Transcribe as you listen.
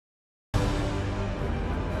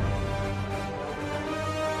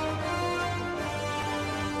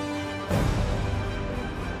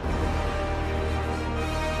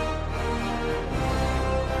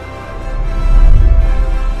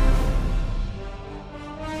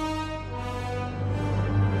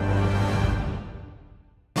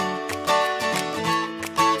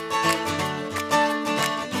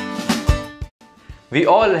We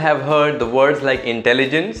all have heard the words like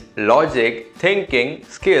intelligence, logic, thinking,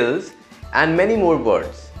 skills, and many more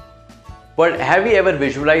words. But have we ever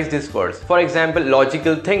visualized these words? For example,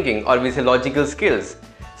 logical thinking, or we say logical skills.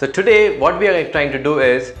 So today what we are trying to do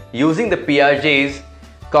is, using the Piaget's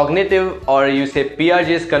cognitive, or you say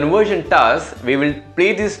Piaget's conversion task, we will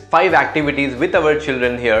play these 5 activities with our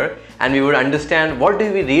children here, and we will understand what do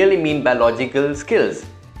we really mean by logical skills.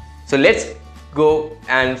 So let's go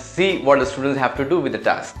and see what the students have to do with the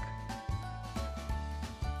task.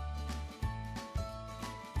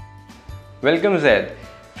 Welcome Zed.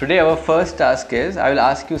 Today our first task is, I will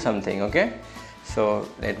ask you something, okay? So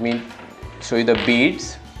let me show you the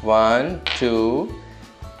beats. 1, 2,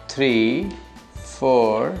 3,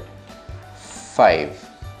 4, 5.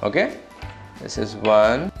 Okay? This is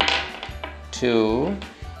 1, 2,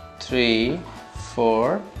 3,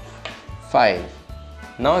 4, 5.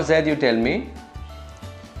 Now Zed, you tell me,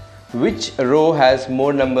 which row has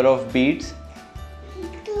more number of beads?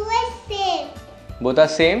 Two are same. Both are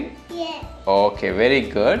same? Yes. Okay, very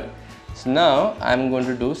good. So now I'm going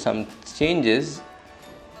to do some changes.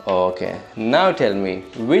 Okay, now tell me,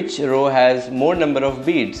 which row has more number of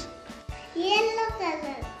beads? Yellow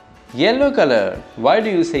color. Yellow color. Why do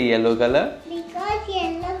you say yellow color? Because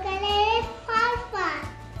yellow color is far.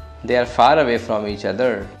 They are far away from each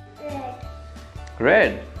other. Red.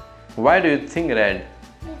 Red. Why do you think red?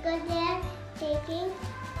 Because they are taking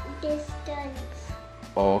distance.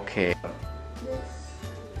 Okay. This.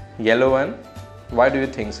 Yellow one. Why do you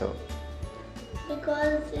think so?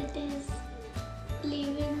 Because it is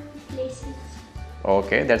leaving places.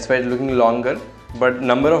 Okay, that's why it's looking longer. But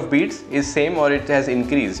number of beads is same, or it has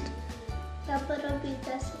increased? Number of beads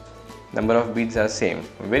are same. Number of beads are same.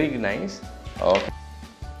 Very nice. Okay.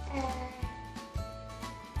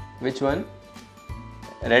 Which one?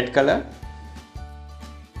 Red color?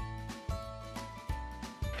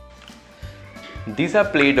 These are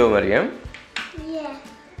Play-Doh, Mariam. Yeah.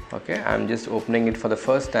 Okay, I'm just opening it for the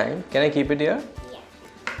first time. Can I keep it here? Yeah.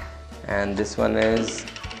 And this one is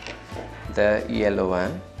the yellow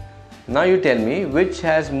one. Now you tell me, which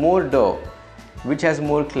has more dough? Which has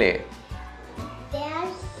more clay? They are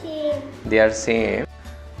same. They are same.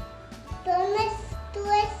 Two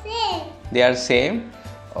are same. They are same.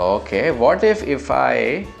 Okay, what if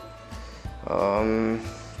I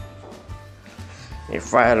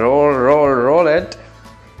roll it,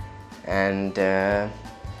 and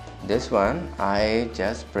this one I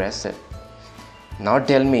just press it. Now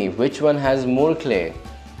tell me, which one has more clay?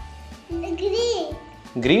 Green.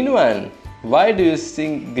 Green one. Why do you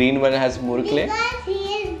think green one has more clay? Because he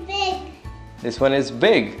is big. This one is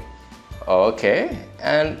big. Okay,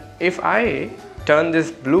 and if I turn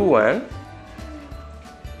this blue one,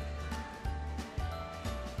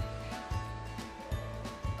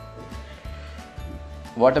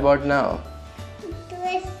 what about now? Two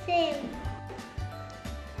are same.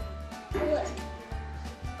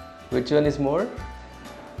 Which one is more?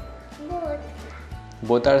 Both.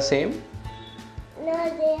 Both are same? No,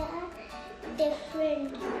 they are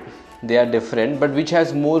different. They are different, but which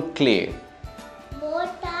has more clay?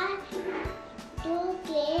 Both are two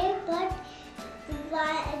clay, but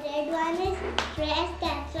red one is pressed.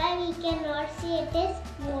 That's why we cannot see it is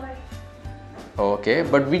more. Okay,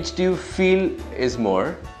 but which do you feel is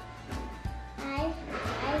more? I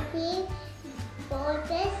feel both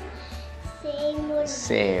is same only.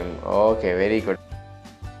 Same. Okay, very good.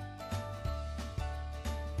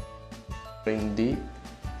 Bring the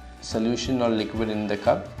solution or liquid in the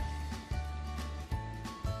cup.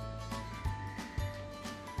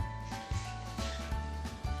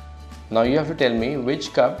 Now you have to tell me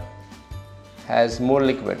which cup has more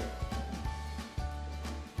liquid.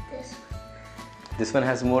 This This one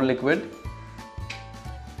has more liquid.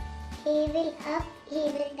 he will up, he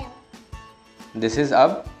will down. This is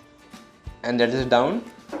up and that is down.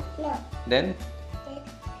 No, Then this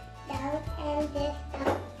down and this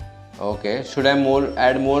up. okay, should I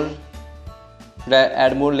add more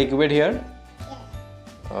liquid here? Yes.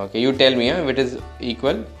 Okay, you tell me if it is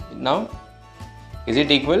equal now. Is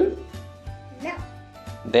it equal? No.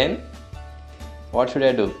 Then what should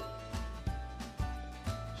I do?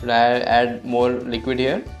 Should I add more liquid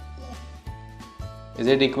here? Yes. Is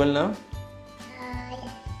it equal now? Yes.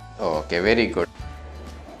 Okay, very good.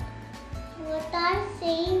 Both are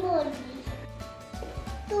same only.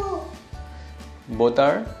 Two. Both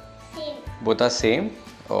are Same. same.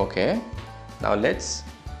 Okay. Now let's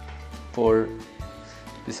pour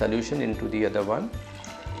the solution into the other one.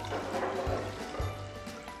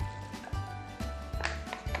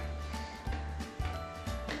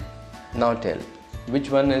 Now tell,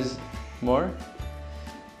 which one is more?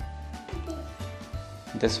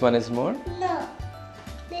 This one is more? No.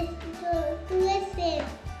 This two is same.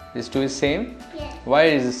 This two is same? Yes. Why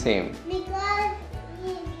is it same? Because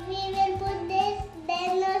we will put this,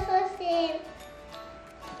 then also same.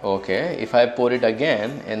 Okay, if I pour it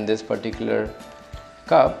again in this particular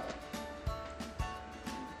cup,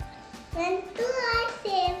 Then two are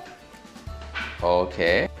same.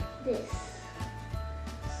 okay, This.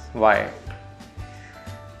 why?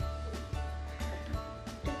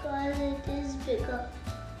 Because it is bigger.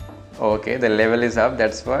 Okay, the level is up,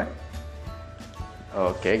 that's why.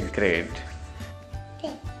 Okay, great.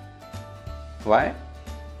 Okay. Why?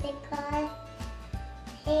 Because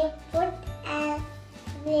he put a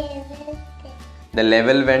level. The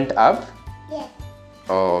level went up? Yes.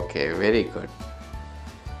 Okay, very good.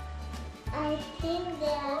 I think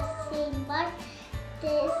they are same, but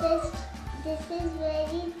this is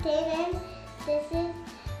very thin and this is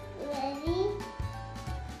very.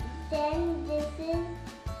 Then this is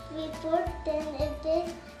we put, then it is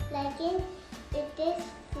like it is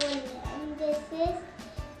full, and this is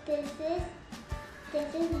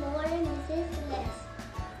more and this is less.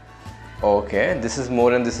 Okay, this is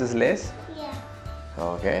more and this is less? Yeah.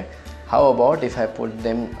 Okay. How about if I put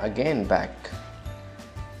them again back?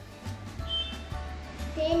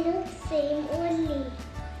 They look same only.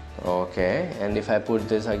 Okay, and if I put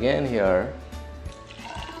this again here,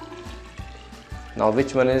 now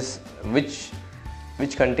which one is, which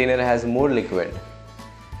container has more liquid?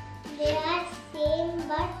 They are same,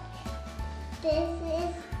 but this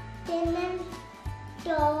is thin and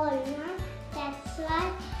tall, na? That's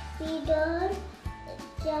why we don't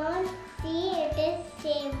see it is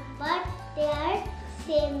same, but they are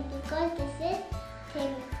same because this is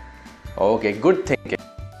thin. Okay, good thinking.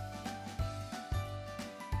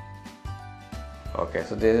 Okay,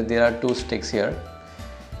 so there are two sticks here.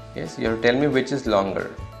 Yes, you have to tell me which is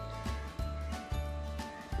longer.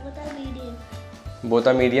 Both are medium. Both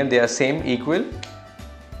are medium, they are same, equal?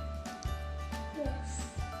 Yes.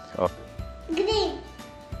 Oh. Green.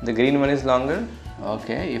 The green one is longer?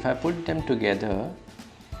 Okay, if I put them together,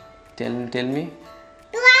 tell me.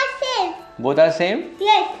 Two are same. Both are same?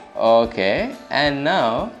 Yes. Okay, and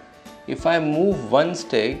now if I move one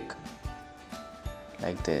stick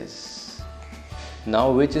like this,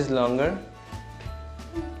 now which is longer?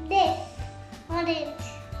 This. Orange.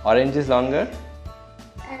 Orange is longer?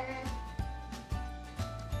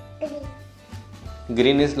 Green.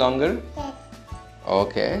 Green is longer? Yes.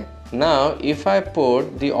 Okay. Now if I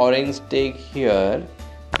put the orange stick here,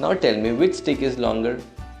 now tell me which stick is longer?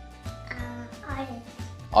 Orange.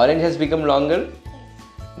 Orange has become longer?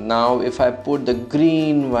 Yes. Now if I put the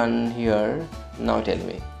green one here, now tell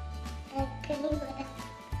me. Green.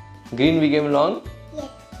 Green became long? Yes.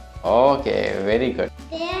 Okay, very good.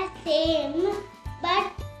 They are same,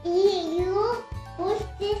 but you push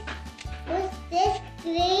this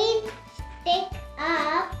green stick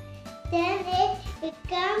up, then it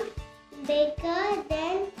becomes bigger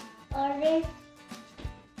than orange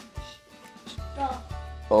straw.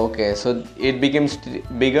 Okay, so it becomes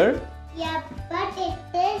bigger? Yeah, but it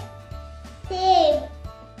is same.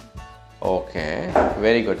 Okay,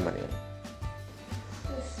 very good, Mariam.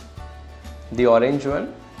 The orange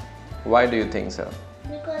one? Why do you think so?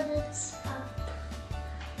 Because it's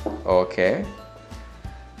up. Okay.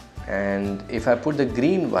 And if I put the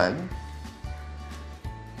green one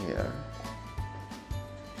here,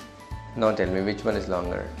 now tell me which one is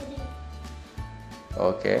longer? Green.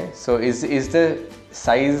 Okay, so is the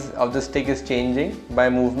size of the stick is changing by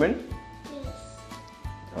movement? Yes.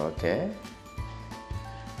 Okay.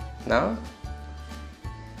 Now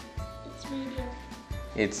It's medium.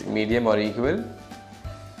 it's medium or equal?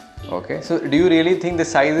 Okay, so do you really think the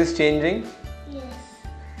size is changing? Yes.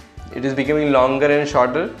 It is becoming longer and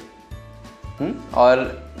shorter?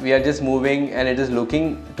 Or we are just moving and it is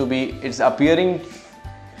looking to be, it's appearing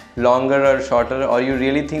longer or shorter, or you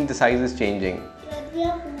really think the size is changing? When we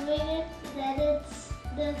are moving it, then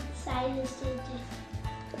the size is changing.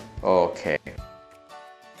 Okay.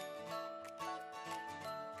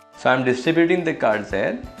 So I'm distributing the cards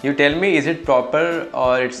here. You tell me, is it proper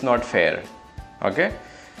or it's not fair? Okay.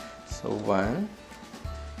 So 1,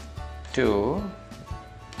 2,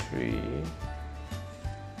 3.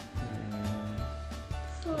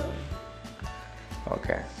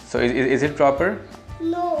 Okay. So is it proper?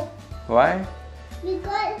 No, Why?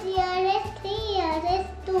 because here is 3, here is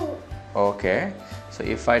 2. Okay. So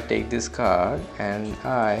if I take this card and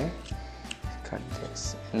I cut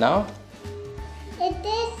this. Now? It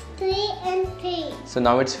is 3 and 3. So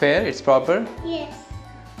now it's fair, it's proper? Yes.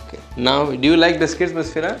 Okay. Now, do you like biscuits,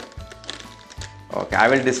 Musfira? Okay, I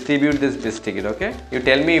will distribute this biscuit, okay? You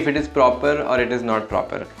tell me if it is proper or it is not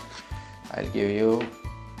proper. I'll give you,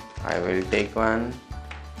 I will take one,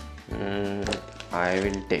 I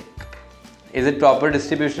will take. Is it proper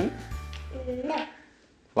distribution? No.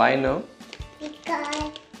 Why no?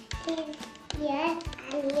 Because it's here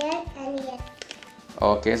and here and here.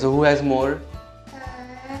 Okay, so who has more?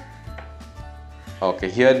 Okay,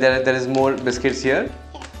 here there is more biscuits here.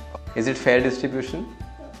 Yes. Is it fair distribution?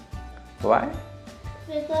 Why?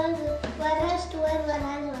 Because one has two and one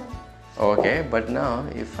has one. Okay, but now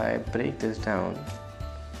if I break this down,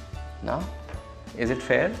 now is it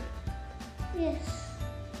fair? Yes.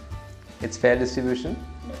 It's fair distribution?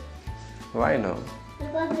 No. Why no?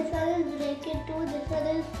 Because this one is break two, this one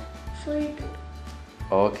is full two.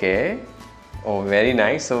 Okay. Oh, very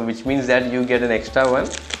nice. So which means that you get an extra one.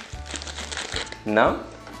 Now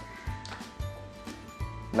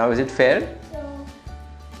is it fair? So,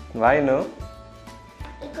 Why no?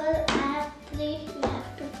 because I have three, you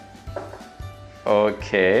have two.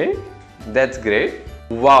 Okay, that's great.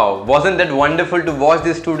 Wow, wasn't that wonderful to watch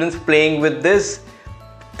the students playing with this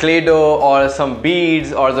clay dough or some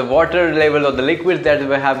beads or the water level or the liquids that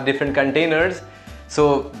will have different containers.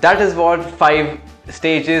 So that is what 5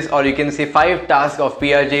 stages, or you can say 5 tasks of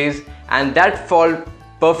Piaget's, and that fall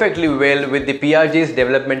perfectly well with the Piaget's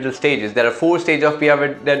developmental stages. There are 4 stages of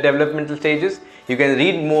Piaget developmental stages. You can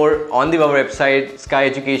read more on our website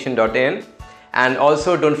skyeducation.in, and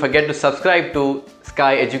also don't forget to subscribe to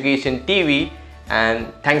Sky Education TV, and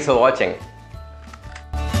thanks for watching.